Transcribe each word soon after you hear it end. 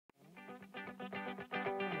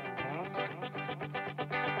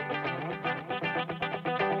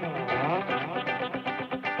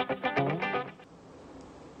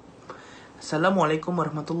Assalamualaikum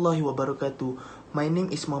warahmatullahi wabarakatuh. My name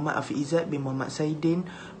is Muhammad Afiq Izzat bin Saidin.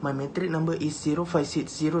 My matric number is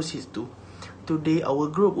 056062. Today, our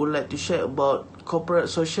group would like to share about corporate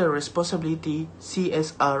social responsibility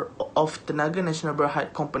 (CSR) of Tenaga Nasional Berhad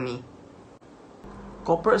company.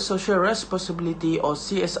 Corporate social responsibility or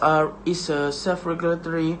CSR is a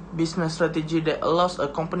self-regulatory business strategy that allows a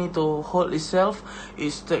company to hold itself,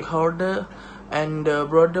 its stakeholder, and the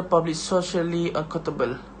broader public socially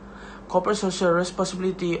accountable. Corporate social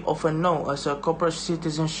responsibility, often known as a corporate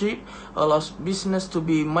citizenship, allows business to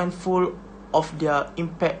be mindful of their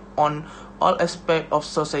impact on all aspects of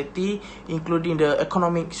society, including the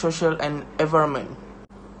economic, social, and environment.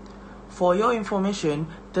 For your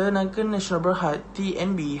information, Tenaga Nasional Berhad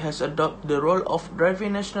 (TNB) has adopted the role of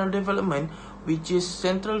driving national development, which is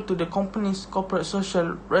central to the company's corporate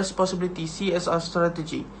social responsibility (CSR)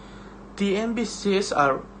 strategy. TNB's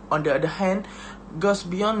CSR, on the other hand, goes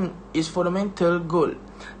beyond its fundamental goal.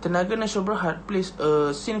 Tenaga Nasional Berhad plays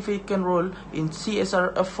a significant role in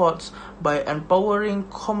CSR efforts by empowering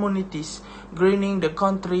communities, greening the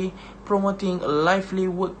country, promoting a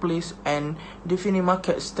lively workplace, and defining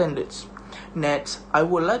market standards. Next, I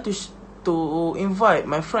would like to invite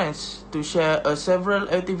my friends to share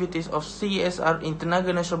several activities of CSR in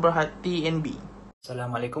Tenaga Nasional Berhad TNB.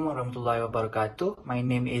 Assalamualaikum warahmatullahi wabarakatuh. My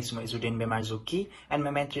name is Muizzuddin bin Marzuki and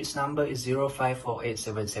my matrix number is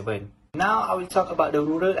 054877. Now I will talk about the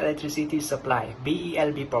Rural Electricity Supply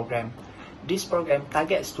 (BELB) program. This program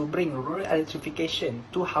targets to bring rural electrification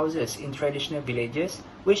to houses in traditional villages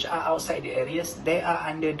which are outside the areas that are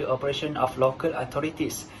under the operation of local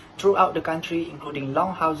authorities throughout the country, including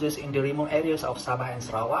long houses in the remote areas of Sabah and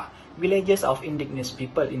Sarawak, villages of indigenous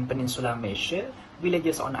people in Peninsular Malaysia,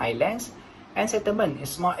 villages on islands, and settlement in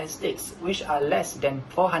small estates which are less than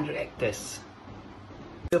 400 hectares.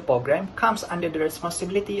 The program comes under the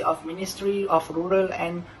responsibility of Ministry of Rural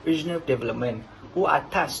and Regional Development, who are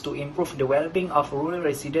tasked to improve the well-being of rural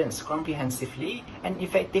residents comprehensively and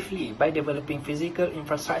effectively by developing physical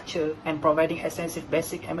infrastructure and providing extensive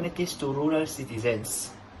basic amenities to rural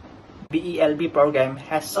citizens. BELB program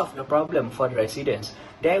has solved the problem for the residents,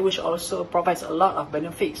 that which also provides a lot of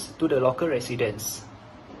benefits to the local residents.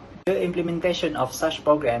 The implementation of such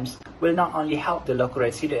programs will not only help the local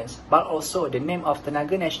residents, but also the name of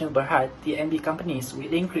Tenaga Nasional Berhad TNB companies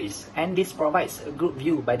will increase, and this provides a good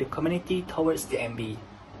view by the community towards TNB.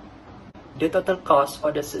 The total cost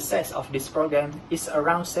for the success of this program is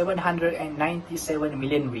around 797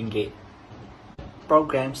 million ringgit.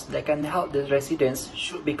 Programs that can help the residents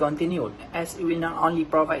should be continued, as it will not only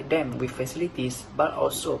provide them with facilities, but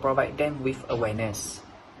also provide them with awareness.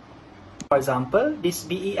 For example, this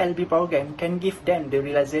BELB program can give them the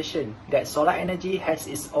realization that solar energy has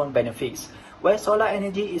its own benefits, where solar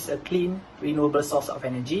energy is a clean, renewable source of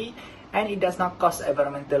energy and it does not cause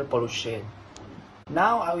environmental pollution.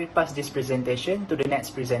 Now, I will pass this presentation to the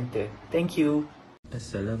next presenter. Thank you.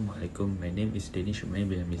 Assalamualaikum. My name is Danish Umair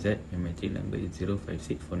bin Hamizat. My matric number is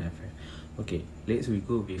 056495. Okay, let's we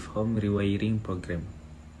go with home rewiring program,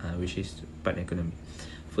 which is part economy.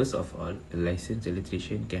 First of all, a licensed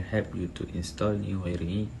electrician can help you to install new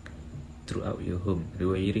wiring throughout your home.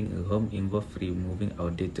 Rewiring a home involves removing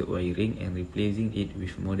outdated wiring and replacing it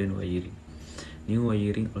with modern wiring. New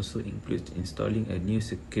wiring also includes installing a new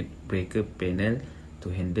circuit breaker panel to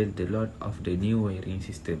handle the load of the new wiring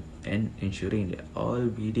system and ensuring that all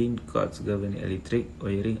building codes governing electric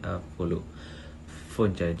wiring are followed.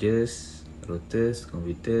 Phone chargers, routers,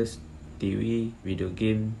 computers, TV, video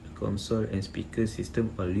game, console and speaker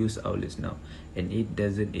system all use outlets now, and it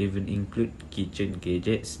doesn't even include kitchen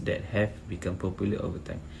gadgets that have become popular over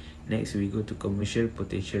time. Next, we go to commercial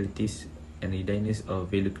potentialities and readiness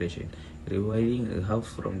of value creation. Rewiring a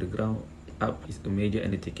house from the ground up is a major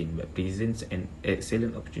undertaking, but presents an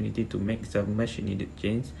excellent opportunity to make some much needed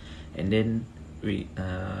change, and then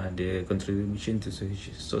the contribution to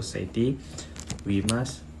society, we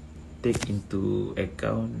must take into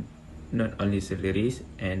account not only salaries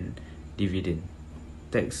and dividend,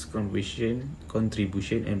 tax contribution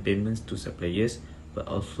and payments to suppliers, but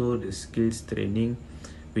also the skills training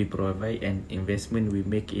we provide and investment we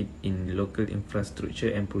make it in local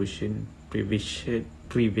infrastructure and pollution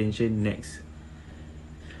prevention.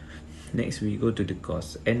 Next, we go to the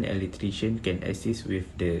cost. An electrician can assist with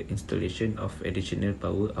the installation of additional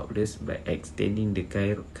power outlets by extending the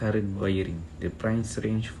current wiring. The price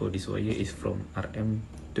range for this wire is from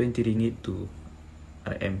RM20 to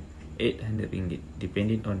RM800,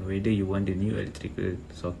 depending on whether you want the new electrical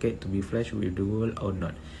socket to be flush with the wall or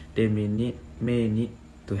not. They may need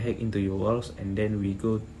to hack into your walls. And then we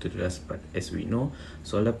go to the last part. As we know,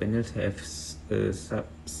 solar panels have a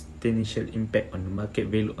substantial impact on the market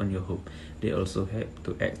value on your home. They also help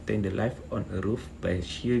to extend the life on a roof by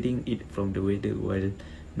shielding it from the weather while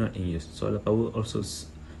not in use. Solar power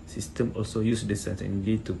system also use the sun's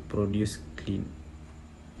energy to produce clean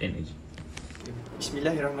energy.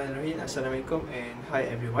 Bismillahirrahmanirrahim. Assalamualaikum and hi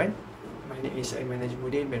everyone. My name is Aiman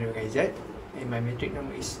Najmuddin bin Rogaizat and my metric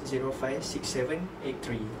number is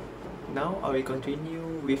 056783. Now I will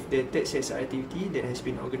continue with the third CSR activity that has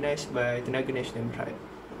been organised by Tenaga Nasional Berhad.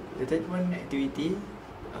 The third one activity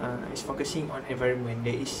is focusing on environment.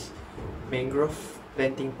 There is mangrove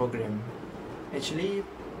planting program. Actually,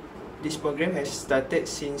 this program has started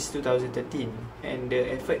since 2013 and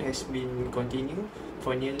the effort has been continued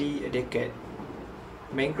for nearly a decade.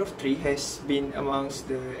 Mangrove tree has been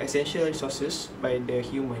amongst the essential resources by the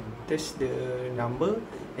human. Thus, the number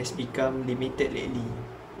has become limited lately.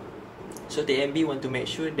 So TNB want to make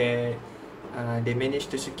sure that they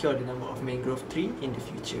manage to secure the number of mangrove tree in the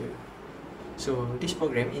future. So this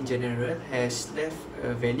program in general has left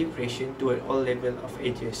a value creation toward all level of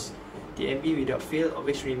ages. TNB without fail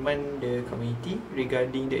always remind the community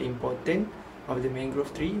regarding the importance of the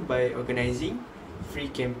mangrove tree by organizing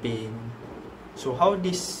free campaign. So how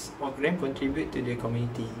this program contribute to the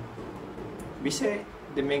community? Besides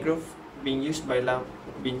the mangrove being used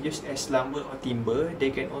as lumber or timber,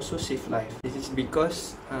 they can also save life. This is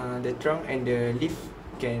because the trunk and the leaf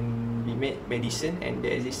can be made medicine, and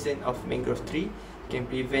the existence of mangrove tree can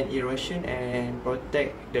prevent erosion and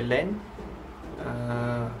protect the land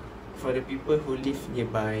for the people who live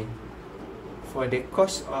nearby. For the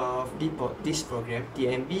cost of this program,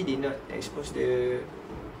 TNB did not expose the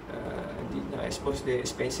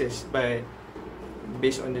expenses, but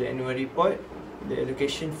based on the annual report, the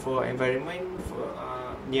allocation for environment for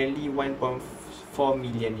nearly 1.4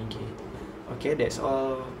 million ringgit. Okay, that's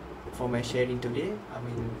all for my sharing today. I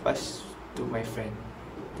will pass to my friend.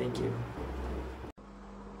 Thank you.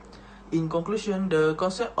 In conclusion, the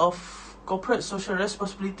concept of corporate social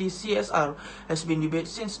responsibility (CSR) has been debated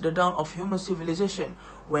since the dawn of human civilization,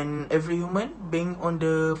 when every human being on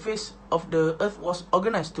the face of the earth was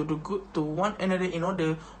organized to do good to one another in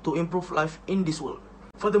order to improve life in this world.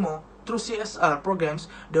 Furthermore, through CSR programs,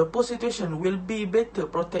 the poor situation will be better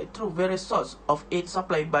protected through various sorts of aid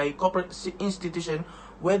supplied by corporate institutions,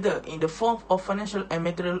 whether in the form of financial and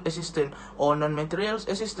material assistance or non-material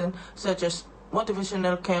assistance, such as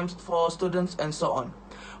motivational camps for students and so on.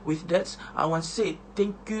 With that, I want to say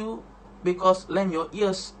thank you because lend your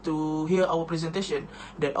ears to hear our presentation.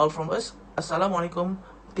 That all from us. Assalamualaikum.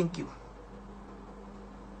 Thank you.